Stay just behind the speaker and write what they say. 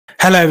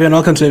Hello everyone,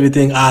 welcome to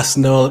Everything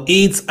Arsenal.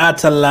 It's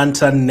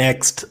Atalanta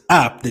next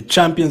up. The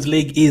Champions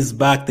League is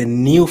back, the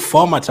new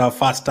format, our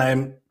first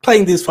time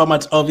playing this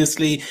format.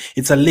 Obviously,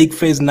 it's a league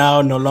phase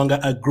now, no longer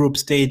a group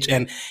stage,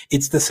 and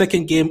it's the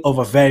second game of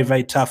a very,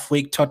 very tough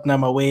week.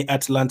 Tottenham away,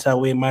 Atalanta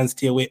away, Man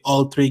City away,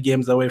 all three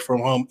games away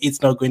from home.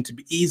 It's not going to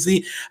be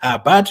easy,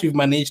 but we've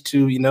managed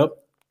to,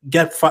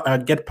 get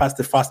past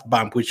the first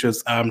bump, which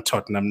was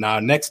Tottenham. Now,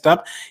 next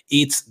up,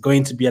 it's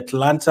going to be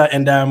Atalanta,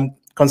 and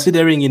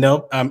considering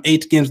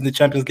 8 games in the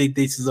Champions League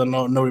this season,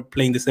 no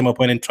playing the same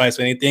opponent twice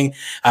or anything.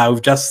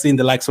 We've just seen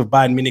the likes of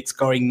Bayern Munich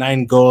scoring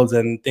 9 goals,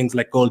 and things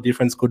like goal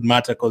difference could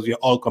matter because we're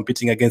all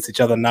competing against each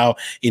other now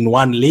in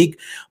one league.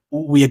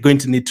 We are going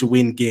to need to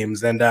win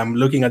games, and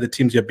looking at the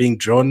teams you're being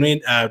drawn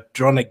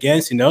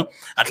against.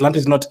 Atlanta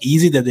is not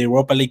easy; they're the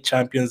Europa League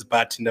champions,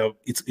 but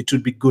it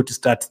would be good to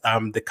start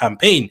the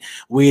campaign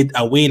with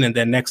a win, and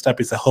then next up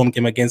is a home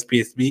game against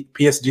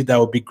PSG. That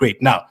would be great.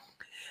 Now,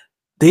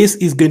 this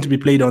is going to be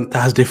played on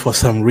Thursday for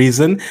some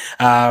reason.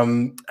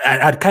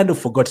 I'd kind of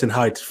forgotten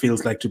how it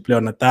feels like to play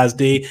on a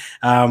Thursday,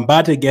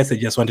 but I guess I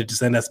just wanted to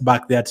send us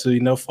back there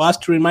to, for us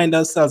to remind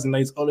ourselves,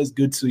 it's always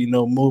good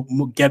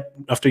to, get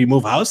after you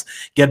move house,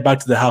 get back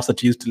to the house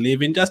that you used to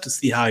live in, just to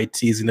see how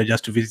it is,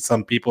 just to visit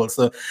some people.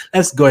 So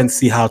let's go and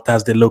see how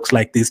Thursday looks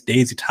like these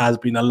days. It has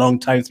been a long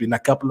time. It's been a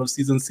couple of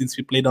seasons since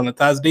we played on a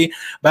Thursday,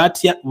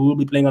 but yeah, we will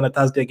be playing on a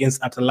Thursday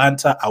against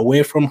Atalanta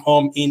away from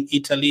home in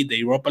Italy, the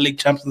Europa League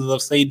champions, as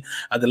I've said.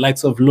 The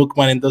likes of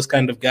Lookman and those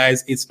kind of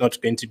guys, it's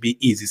not going to be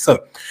easy. So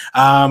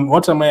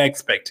what am I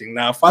expecting?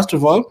 Now, first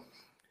of all,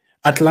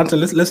 Atalanta,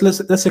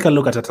 let's take a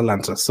look at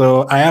Atalanta.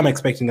 So I am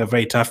expecting a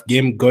very tough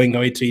game going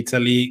away to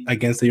Italy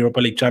against the Europa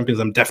League champions.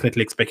 I'm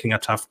definitely expecting a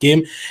tough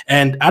game.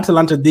 And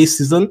Atalanta this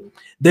season,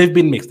 they've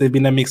been mixed. They've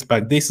been a mixed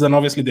bag. This season,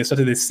 obviously, they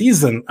started the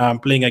season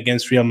playing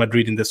against Real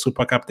Madrid in the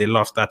Super Cup. They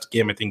lost that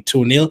game, I think,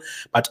 2-0.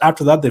 But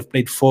after that, they've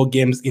played 4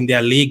 games in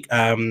their league,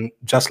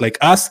 just like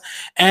us.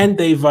 And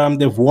they've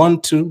won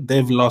 2,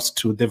 they've lost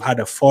 2. They've had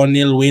a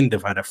 4-0 win,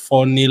 they've had a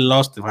 4-0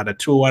 loss, they've had a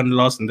 2-1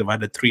 loss, and they've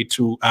had a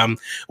 3-2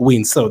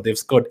 win. So they've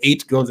scored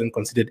 8 goals and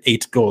conceded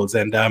 8 goals.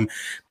 And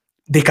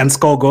they can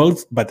score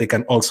goals, but they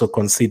can also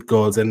concede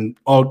goals. And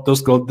all those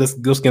goals,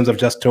 those games I've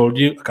just told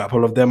you, a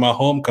couple of them are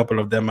home, a couple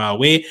of them are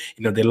away.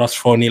 They lost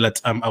 4-0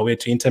 at away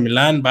to Inter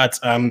Milan, but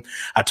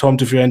at home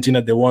to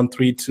Fiorentina, they won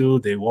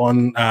 3-2. They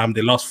won,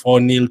 they lost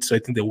 4-0. So I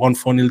think they won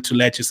 4-0 to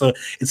Lecce. So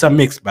it's a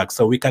mixed bag.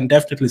 So we can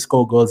definitely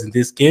score goals in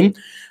this game.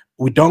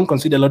 We don't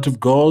concede a lot of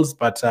goals,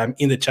 but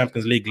in the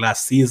Champions League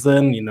last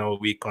season,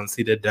 we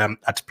conceded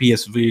at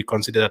PSV, we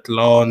conceded at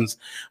Lens,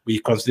 we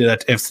conceded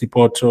at FC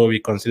Porto, we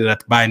conceded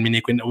at Bayern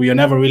Munich. We were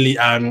never really,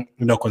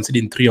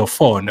 conceding 3 or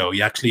 4. No,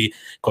 we actually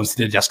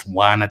conceded just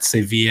 1 at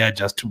Sevilla,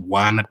 just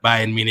 1 at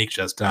Bayern Munich,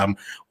 just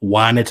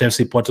 1 at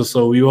FC Porto.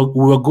 So we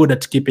were good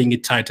at keeping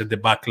it tight at the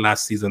back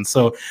last season.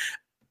 So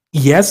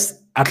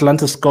yes,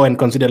 Atalanta score and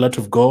concede a lot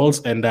of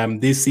goals,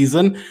 and this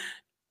season,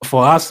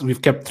 for us,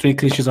 we've kept 3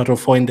 clean sheets out of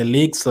 4 in the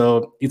league,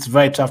 so it's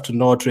very tough to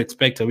know what to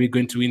expect. Are we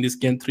going to win this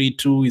game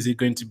 3-2? Is it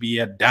going to be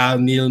a dull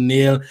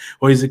 0-0?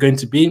 Or is it going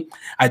to be?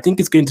 I think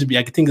it's going to be.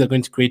 I think they're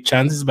going to create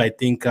chances, but I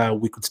think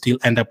we could still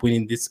end up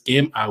winning this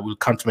game. I will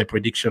come to my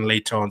prediction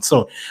later on.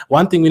 So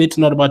one thing we need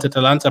to know about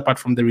Atalanta, apart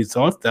from the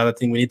results, the other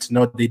thing we need to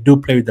know, they do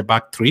play with the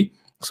back 3.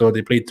 So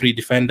they played 3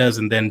 defenders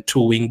and then 2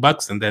 wing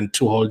backs and then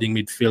 2 holding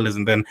midfielders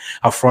and then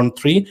a front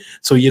 3.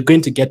 So you're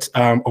going to get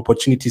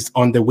opportunities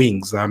on the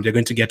wings. You're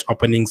going to get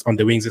openings on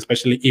the wings,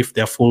 especially if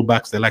they're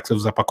fullbacks, the likes of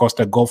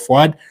Zappacosta go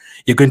forward.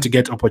 You're going to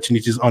get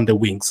opportunities on the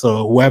wings.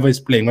 So whoever is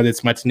playing, whether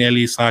it's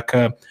Martinelli,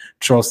 Saka,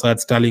 Trossard,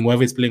 Sterling,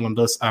 whoever is playing on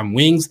those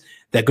wings,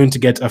 they're going to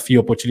get a few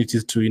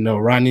opportunities to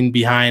run in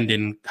behind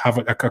and have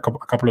a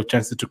couple of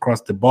chances to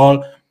cross the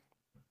ball.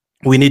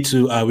 We need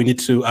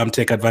to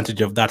take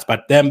advantage of that.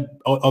 But them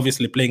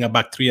obviously playing a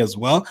back 3 as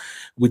well,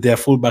 with their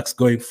fullbacks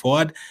going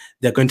forward,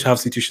 they're going to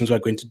have situations where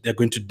they're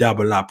going to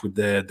double up with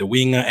the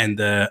winger and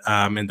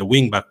the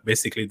wing back,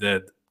 basically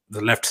the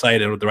left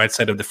side or the right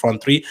side of the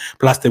front 3,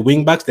 plus the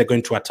wing backs. They're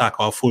going to attack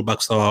our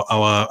fullbacks, or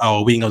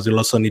our wingers will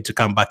also need to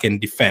come back and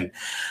defend.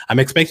 I'm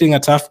expecting a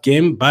tough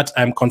game, but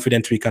I'm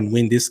confident we can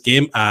win this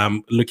game.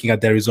 Looking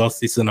at the results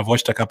this season, I've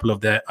watched a couple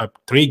of the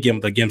 3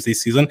 games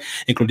this season,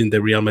 including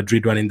the Real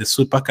Madrid one in the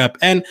Super Cup,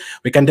 and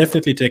we can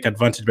definitely take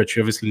advantage, but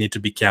you obviously need to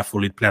be careful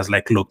with players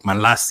like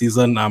Lookman. Last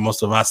season,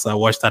 most of us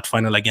watched that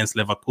final against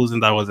Leverkusen.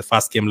 That was the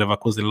first game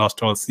Leverkusen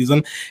lost all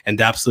season, and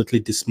they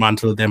absolutely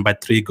dismantled them by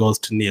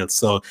 3-0.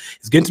 So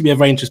it's going to be a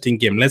very interesting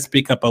game. Let's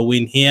pick up a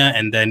win here,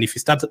 and then if you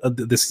start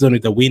the season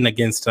with a win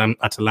against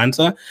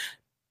Atalanta,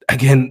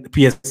 again,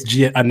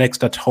 PSG are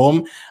next at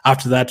home.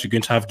 After that, you're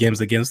going to have games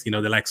against, the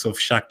likes of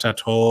Shakhtar at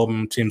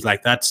home, teams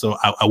like that. So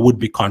I would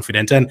be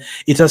confident. And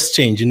it has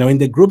changed. In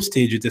the group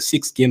stage, with the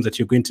 6 games that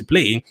you're going to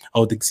play,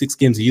 or the 6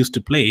 games you used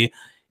to play,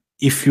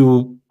 if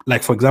you,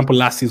 like, for example,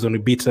 last season, we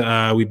beat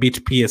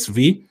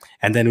PSV,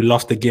 and then we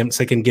lost the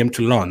second game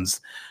to Lens.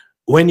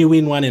 When you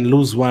win one and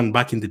lose one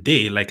back in the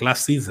day, like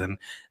last season,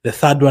 the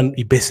third one,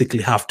 you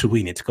basically have to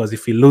win it. Because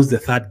if you lose the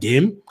third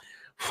game,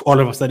 all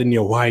of a sudden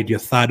you're wide, you're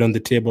third on the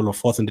table or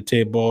fourth on the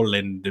table,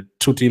 and the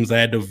two teams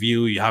ahead of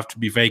you. You have to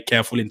be very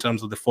careful in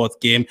terms of the fourth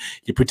game.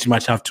 You pretty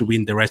much have to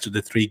win the rest of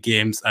the three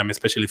games,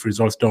 especially if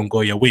results don't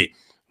go your way.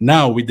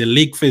 Now, with the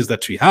league phase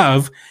that we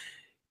have,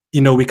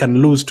 we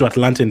can lose to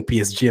Atalanta and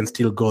PSG and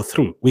still go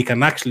through. We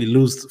can actually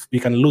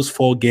lose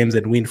 4 games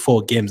and win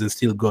 4 games and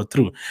still go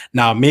through.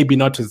 Now, maybe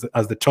not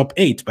as the top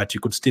 8, but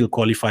you could still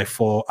qualify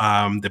for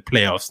the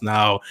playoffs.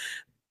 Now,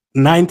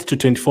 9th to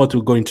 24th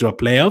will go into a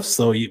playoffs,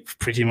 so you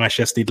pretty much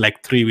just need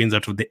like 3 wins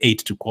out of the 8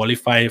 to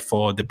qualify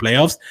for the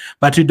playoffs.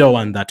 But you don't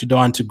want that. You don't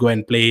want to go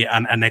and play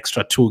an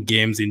extra 2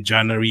 games in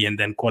January and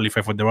then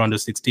qualify for the round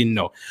of 16.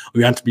 No,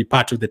 we want to be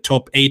part of the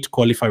top 8,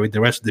 qualify with the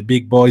rest of the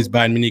big boys,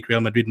 Bayern Munich, Real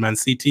Madrid, Man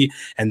City,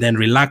 and then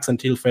relax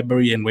until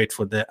February and wait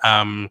for the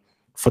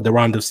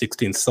round of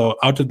 16. So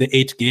out of the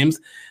 8 games,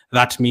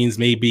 that means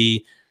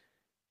maybe,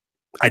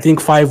 I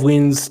think, 5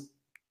 wins,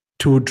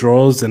 2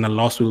 draws and a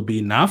loss will be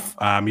enough.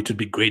 It would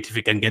be great if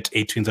you can get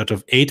 8 wins out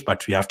of 8,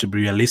 but we have to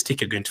be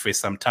realistic. You're going to face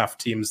some tough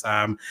teams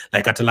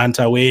like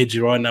Atalanta away,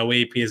 Girona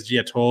away, PSG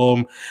at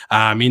home,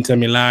 Inter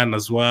Milan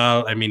as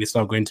well. I mean, it's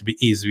not going to be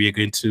easy. We're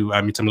going to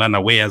Inter Milan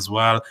away as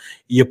well.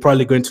 You're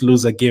probably going to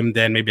lose a game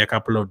then, maybe a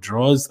couple of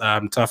draws.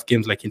 Tough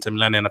games like Inter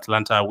Milan and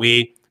Atalanta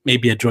away.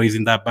 Maybe a draw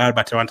isn't that bad,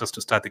 but I want us to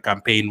start the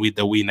campaign with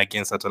the win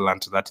against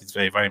Atalanta. That is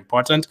very, very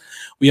important.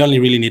 We only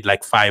really need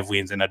like 5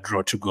 wins and a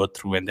draw to go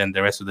through, and then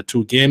the rest of the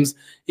 2 games,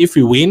 if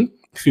we win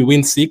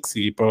 6,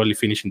 you probably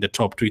finish in the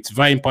top 2. It's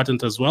very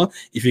important as well.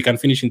 If you can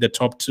finish in the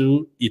top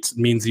 2, it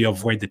means you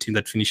avoid the team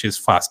that finishes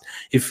first.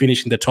 If you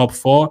finish in the top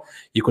 4,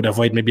 you could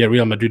avoid maybe a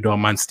Real Madrid or a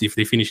Man City if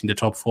they finish in the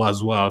top 4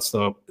 as well.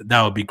 So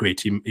that would be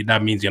great.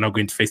 That means you're not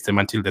going to face them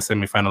until the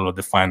semi-final or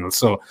the final.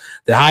 So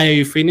the higher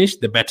you finish,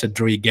 the better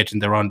draw you get in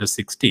the round of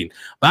 16.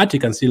 But you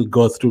can still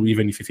go through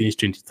even if you finish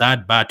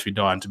 23rd, but we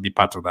don't want to be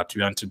part of that.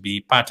 We want to be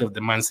part of the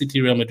Man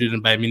City, Real Madrid,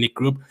 and Bayern Munich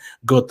group,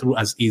 go through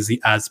as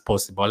easy as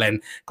possible.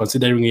 And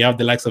considering we have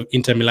the likes of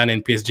Inter Milan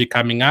and PSG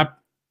coming up,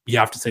 you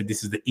have to say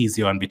this is the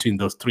easy one between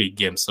those 3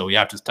 games. So we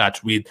have to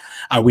start with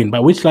a win.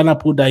 But which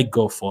lineup would I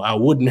go for?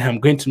 I'm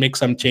going to make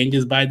some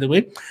changes, by the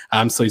way.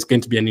 So it's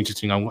going to be an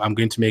interesting. I'm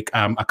going to make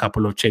a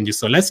couple of changes.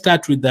 So let's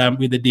start with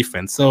the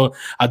defense. So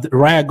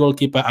Raya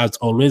goalkeeper, as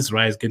always.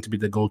 Raya is going to be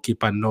the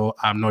goalkeeper. No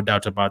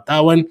doubt about that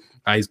one.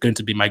 He's going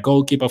to be my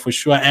goalkeeper for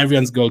sure.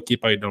 Everyone's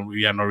goalkeeper.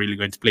 We are not really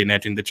going to play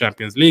net in the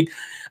Champions League.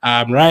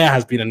 Raya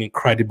has been an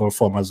incredible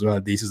form as well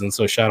this season,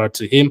 so shout out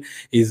to him.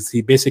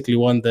 He basically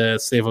won the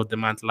save of the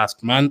month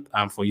last month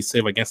for his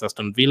save against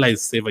Aston Villa.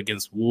 His save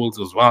against Wolves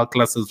was world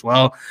class as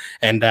well,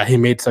 and he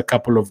made a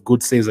couple of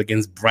good saves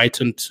against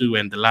Brighton too.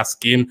 And the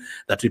last game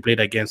that we played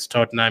against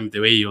Tottenham,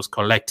 the way he was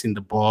collecting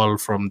the ball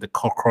from the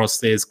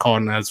crosses,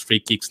 corners, free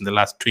kicks in the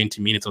last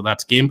 20 minutes of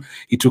that game,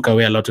 he took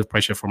away a lot of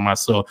pressure from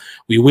us. So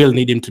we will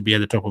need him to be at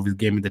the top of his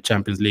game in the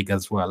Champions League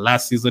as well.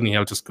 Last season, he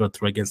helped us go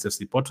through against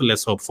FC Porto.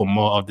 Let's hope for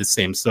more of the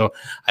same. So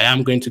I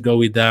am going to go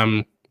with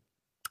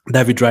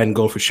David Ryan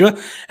goal for sure.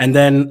 And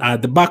then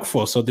the back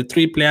 4. So the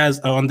 3 players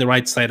on the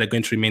right side are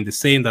going to remain the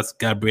same. That's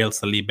Gabriel,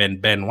 Saliba,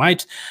 and Ben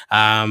White.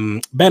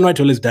 Ben White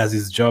always does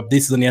his job.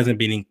 This season he hasn't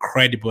been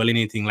incredible,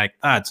 anything like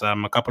that.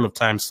 A couple of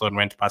times Son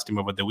went past him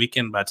over the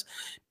weekend, but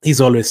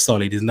he's always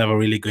solid. He's never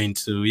really going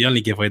to... He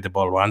only gave away the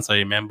ball once, I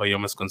remember. He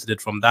almost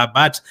conceded from that,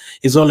 but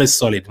he's always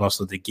solid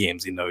most of the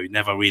games. He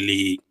never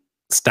really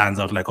stands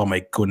out like, oh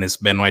my goodness,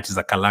 Ben White is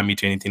a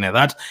calamity or anything like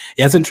that.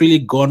 He hasn't really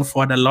gone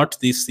forward a lot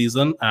this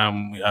season,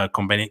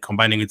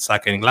 combining with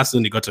Saka. And last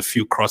season he got a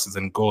few crosses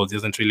and goals. He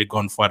hasn't really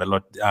gone forward a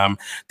lot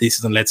this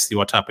season. Let's see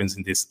what happens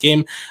in this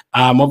game.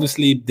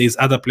 Obviously there's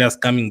other players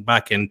coming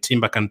back, and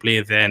Timber can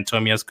play there, and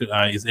Tommy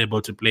is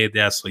able to play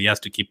there, so he has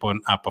to keep on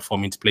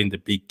performing to play in the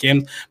big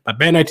games. But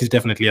Ben White is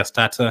definitely a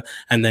starter.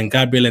 And then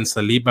Gabriel and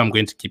Saliba, I'm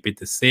going to keep it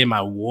the same.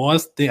 I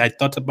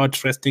thought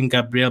about resting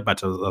Gabriel,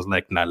 but I was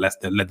like, nah,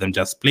 let them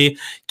just play.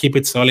 Keep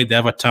it solid. They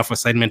have a tough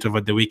assignment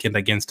over the weekend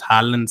against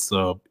Haaland,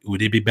 so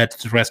would it be better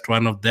to rest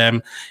one of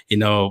them?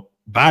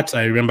 But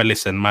I remember,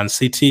 listen, Man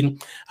City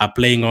are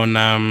playing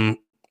on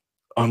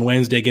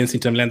Wednesday against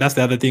Inter Milan. That's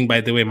the other thing, by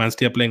the way. Man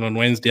City are playing on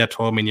Wednesday at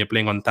home, and you're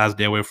playing on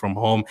Thursday away from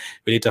home.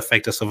 Will it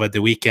affect us over the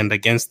weekend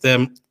against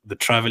them? The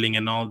traveling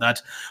and all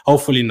that?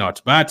 Hopefully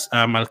not, but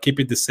I'll keep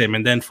it the same.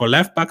 And then for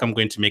left back, I'm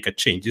going to make a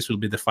change. This will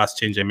be the first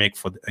change I make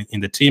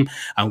in the team.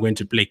 I'm going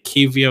to play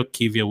Kivio.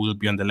 Kivio will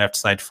be on the left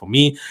side for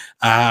me.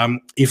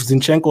 If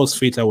Zinchenko's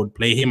fit, I would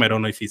play him. I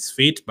don't know if he's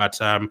fit, but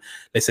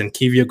listen,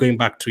 Kivio going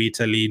back to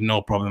Italy,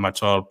 no problem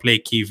at all. Play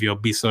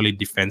Kivio, be solid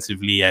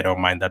defensively. I don't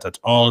mind that at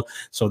all.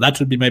 So that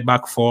would be my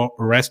back 4.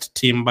 Rest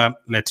Timber,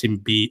 let him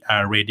be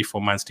ready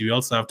for Man City. We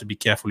also have to be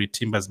careful with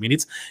Timber's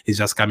minutes. He's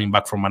just coming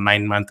back from a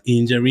 9-month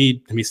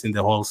injury, missing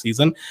the whole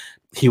season.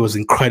 He was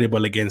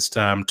incredible against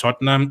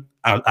Tottenham.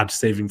 I'd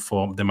save him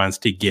for the Man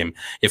City game.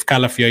 If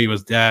Calafiori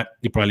was there,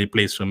 he probably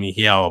plays for me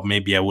here, or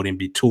maybe I wouldn't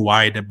be too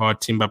worried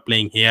about Timber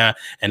playing here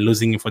and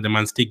losing him for the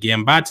Man City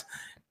game. But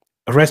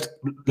let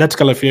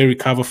Calafiori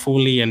recover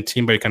fully, and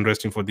Timber, you can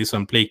rest him for this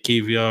one. Play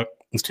Kivio.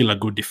 still a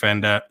good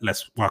defender.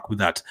 Let's work with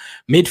that.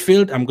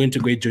 Midfield, I'm going to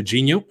go with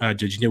Jorginho.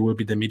 Jorginho will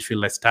be the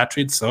midfield I start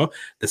with. So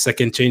the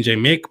second change I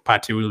make,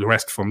 Partey will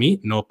rest for me.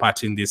 No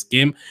Partey in this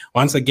game.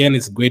 Once again,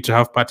 it's great to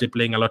have Partey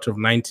playing a lot of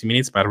 90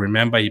 minutes, but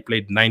remember, he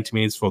played 90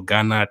 minutes for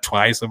Ghana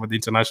twice over the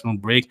international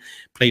break,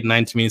 played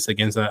 90 minutes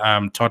against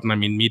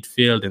Tottenham in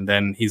midfield, and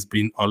then he's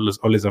been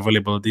always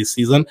available this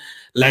season.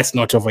 Let's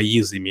not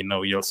overuse him.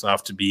 You also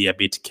have to be a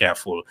bit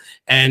careful.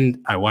 And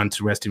I want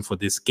to rest him for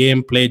this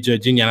game. Play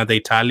Jorginho, another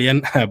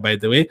Italian, by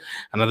the way,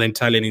 another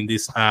Italian in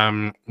this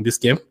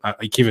game.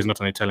 Ikiva is not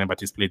an Italian, but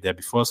he's played there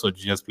before, so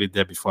Jorginho's played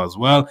there before as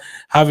well.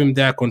 Have him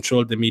there,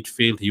 control the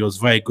midfield. He was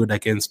very good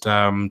against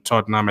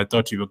Tottenham. I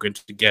thought you were going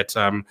to get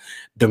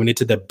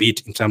dominated a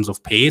bit in terms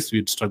of pace.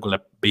 We'd struggle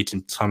a bit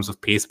in terms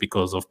of pace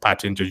because of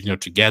Partey and Jorginho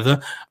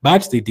together,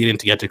 but they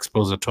didn't get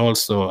exposed at all,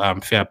 so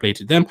fair play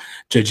to them.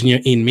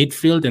 Jorginho in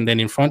midfield, and then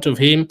in front of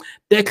him,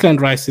 Declan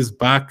Rice is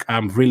back.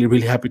 I'm really,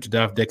 really happy to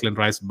have Declan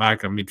Rice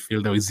back. A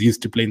midfielder is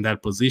used to playing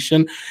that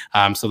position,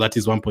 so that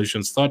is one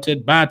position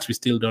sorted, but we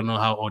still don't know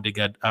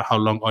how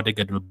long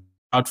Odegaard will be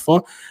out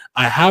for.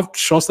 I have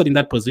Trossard in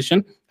that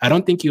position. I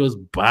don't think he was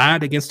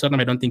bad against Tottenham.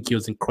 I don't think he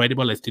was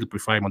incredible. I still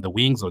prefer him on the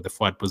wings or the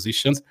forward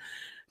positions.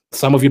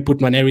 Some of you put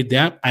Nwaneri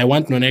there. I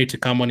want Nwaneri to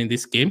come on in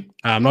this game.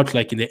 Not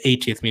like in the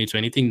 80th minute or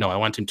anything. No, I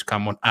want him to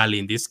come on early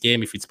in this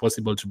game. If it's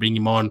possible to bring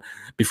him on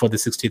before the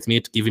 60th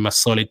minute, give him a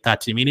solid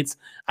 30 minutes.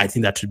 I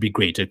think that would be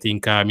great. I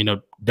think,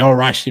 don't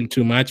rush him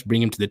too much.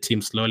 Bring him to the team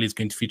slowly. He's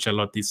going to feature a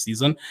lot this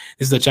season.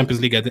 This is the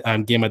Champions League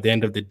game at the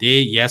end of the day.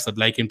 Yes, I'd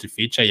like him to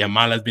feature.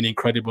 Yamal has been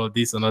incredible.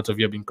 This a lot of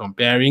you have been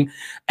comparing.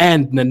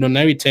 And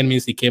Nwaneri, 10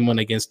 minutes he came on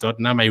against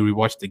Tottenham. I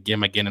rewatched the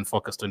game again and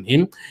focused on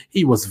him.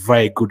 He was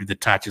very good with the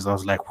touches. I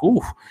was like,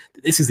 whew,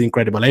 this is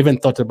incredible. I even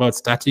thought about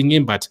starting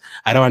him, but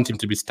I don't want him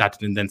to be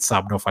started and then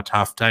subbed off at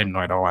halftime. No,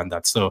 I don't want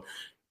that. So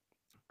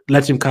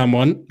let him come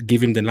on,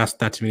 give him the last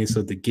 30 minutes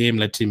of the game.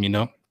 Let him,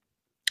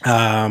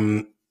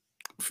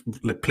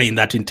 play in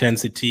that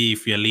intensity.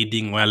 If you're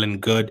leading well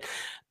and good,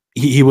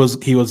 he was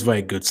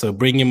very good. So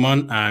bring him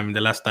on in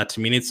the last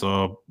 30 minutes,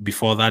 or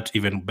before that,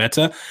 even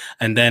better.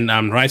 And then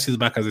Rice is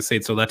back, as I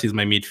said. So that is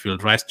my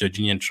midfield: Rice,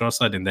 Jorginho, and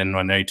Trossard, and then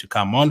Nwaneri to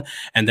come on.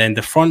 And then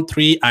the front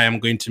three, I am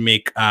going to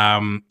make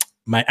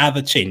my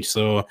other change.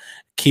 So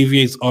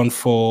Kivia is on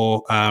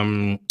for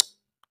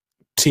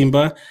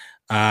Timber.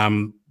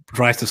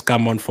 Rice has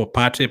come on for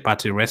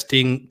Partey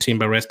resting,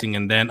 Timber resting,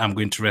 and then I'm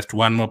going to rest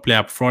one more player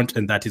up front,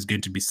 and that is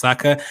going to be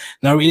Saka.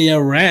 Not really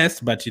a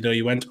rest, but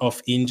he went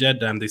off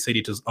injured, and they said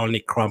it was only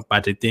cramp.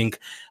 But I think,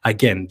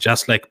 again,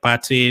 just like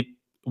Partey,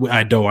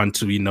 I don't want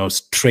to,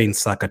 strain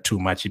Saka too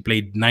much. He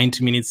played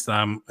 90 minutes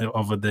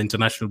over the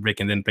international break,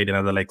 and then played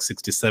another like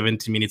 60,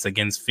 70 minutes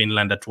against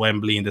Finland at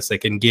Wembley in the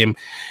second game.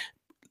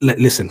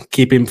 Listen,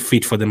 keep him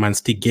fit for the Man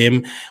City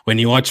game. When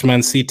you watch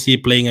Man City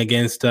playing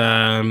against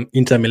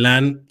Inter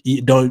Milan,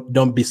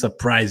 don't be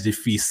surprised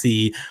if we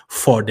see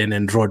Foden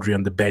and Rodri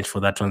on the bench for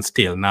that one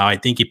still. Now, I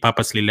think he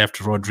purposely left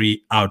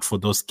Rodri out for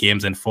those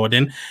games and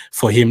Foden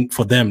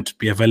for them to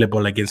be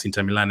available against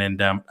Inter Milan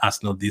and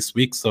Arsenal this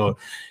week. So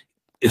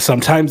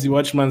sometimes you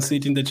watch Man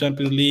City in the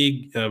Champions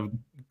League,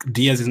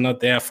 Diaz is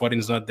not there, Foden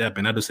is not there,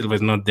 Bernardo Silva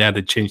is not there.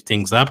 They change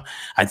things up.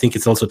 I think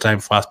it's also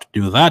time for us to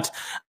do that.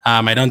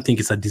 I don't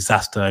think it's a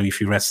disaster if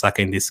you rest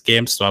Saka in this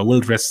game. So I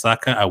will rest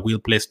Saka. I will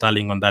play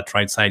Sterling on that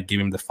right side, give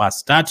him the fast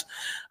start.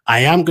 I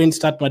am going to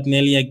start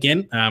Martinelli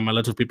again. A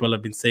lot of people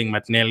have been saying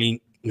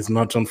Martinelli is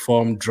not on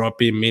form,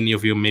 drop him. Many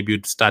of you maybe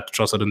would start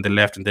Trossard on the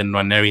left and then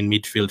Nwaneri in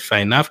midfield, fair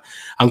enough.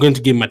 I'm going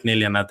to give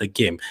Martinelli another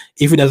game.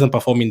 If he doesn't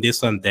perform in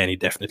this one, then he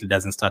definitely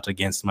doesn't start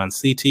against Man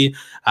City.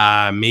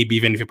 Maybe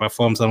even if he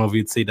performs, some of you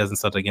would say he doesn't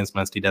start against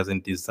Man City,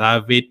 doesn't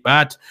deserve it.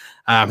 But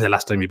the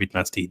last time he beat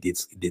Man City,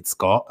 he did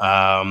score.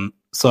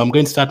 So I'm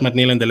going to start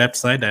Martinelli on the left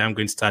side. I am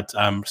going to start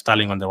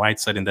Sterling on the right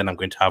side, and then I'm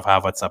going to have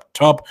Havertz up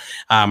top.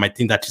 I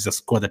think that is a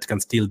squad that can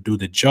still do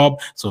the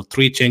job. So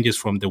 3 changes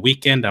from the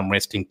weekend. I'm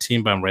resting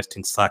Timber, I'm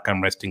resting Saka,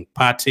 I'm resting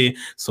Partey.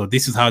 So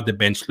this is how the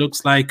bench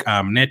looks like.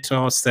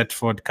 Neto,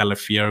 Setford,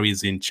 Calafiori,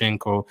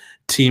 Zinchenko,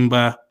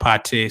 Timber,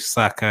 Partey,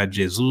 Saka,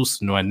 Jesus,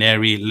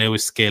 Nwaneri,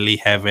 Lewis Kelly,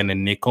 Heaven,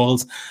 and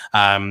Nichols.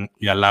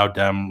 You allowed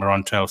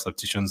around 12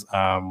 substitutions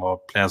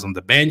or players on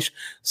the bench.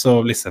 So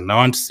listen, I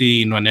want to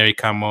see Nwaneri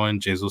come on,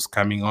 Jesus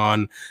coming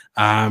on.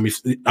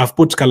 I've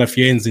put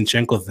Calafiori and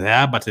Zinchenko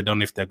there, but I don't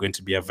know if they're going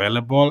to be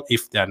available.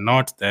 If they're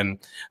not, then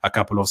a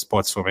couple of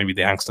spots for maybe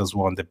the youngsters who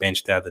were on the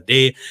bench the other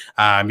day.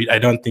 I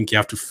don't think you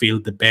have to fill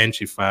the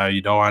bench if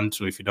you don't want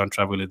to, if you don't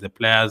travel with the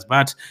players,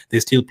 but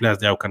there's still players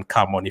there who can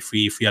come on. If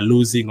we are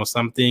losing or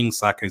something,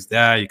 Saka is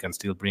there. You can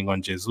still bring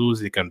on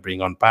Jesus. You can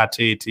bring on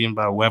Partey,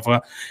 Timber,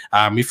 whoever.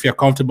 If you're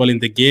comfortable in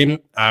the game,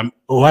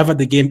 whoever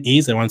the game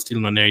is, I want to see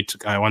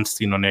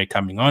Nwaneri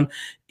coming on.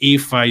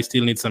 If I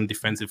still need some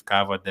defensive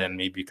cover, then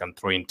maybe you can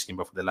throw in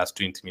Timber for the last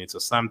 20 minutes or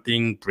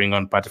something, bring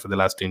on Partey for the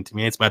last 20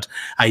 minutes. But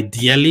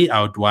ideally,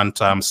 I would want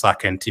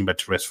Saka and Timber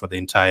to rest for the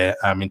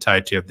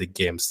entirety of the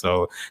game.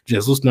 So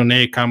Jesus,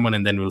 Nwaneri come on,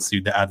 and then we'll see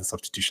the other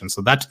substitutions.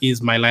 So that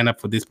is my lineup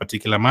for this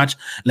particular match.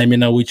 Let me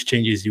know which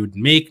changes you would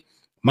make.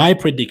 My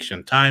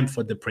prediction, time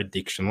for the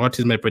prediction. What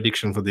is my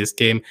prediction for this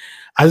game?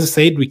 As I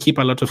said, we keep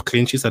a lot of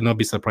clean sheets. I'd not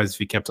be surprised if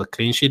we kept a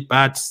clean sheet,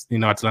 but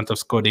Atalanta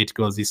scored 8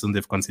 goals this season.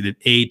 They've conceded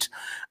 8.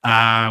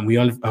 We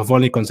all have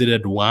only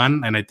considered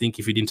 1, and I think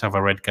if we didn't have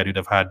a red card, you'd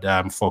have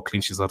had 4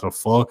 clean sheets out of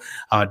 4.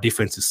 Our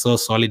defense is so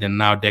solid, and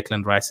now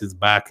Declan Rice is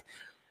back.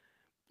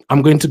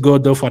 I'm going to go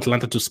though for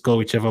Atalanta to score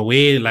whichever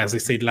way. Like as I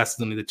said last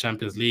season in the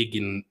Champions League,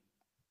 in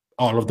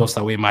all of those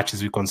away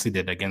matches we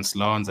considered against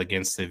Lens,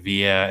 against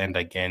Sevilla, and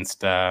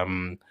against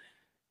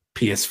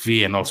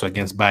PSV, and also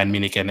against Bayern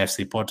Munich and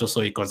FC Porto.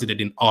 So he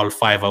considered in all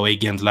 5 away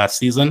games last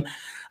season.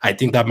 I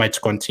think that might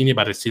continue,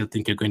 but I still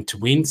think you're going to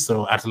win.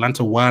 So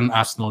Atalanta 1,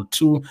 Arsenal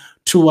 2,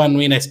 2-1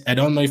 win. I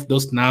don't know if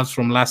those nerves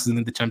from last season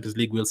in the Champions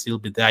League will still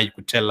be there. You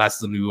could tell last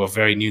season we were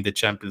very new in the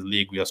Champions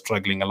League. We are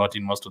struggling a lot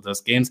in most of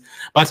those games.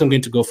 But I'm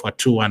going to go for a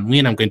 2-1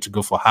 win. I'm going to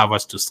go for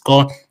Havertz to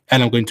score.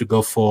 And I'm going to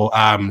go for,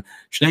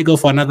 should I go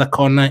for another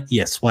corner?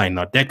 Yes, why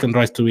not? Declan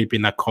Rice to whip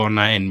in a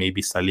corner and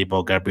maybe Saliba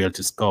or Gabriel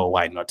to score.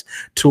 Why not?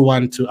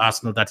 2-1 to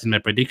Arsenal. That is my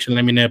prediction.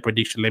 Let me know your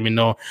prediction. Let me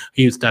know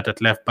who you start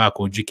at left back.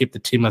 Or would you keep the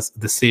team as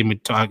the same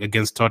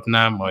against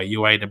Tottenham? Or are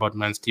you worried about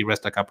Man City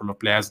rest a couple of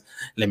players?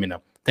 Let me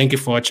know. Thank you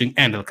for watching,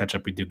 and I'll catch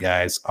up with you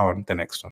guys on the next one.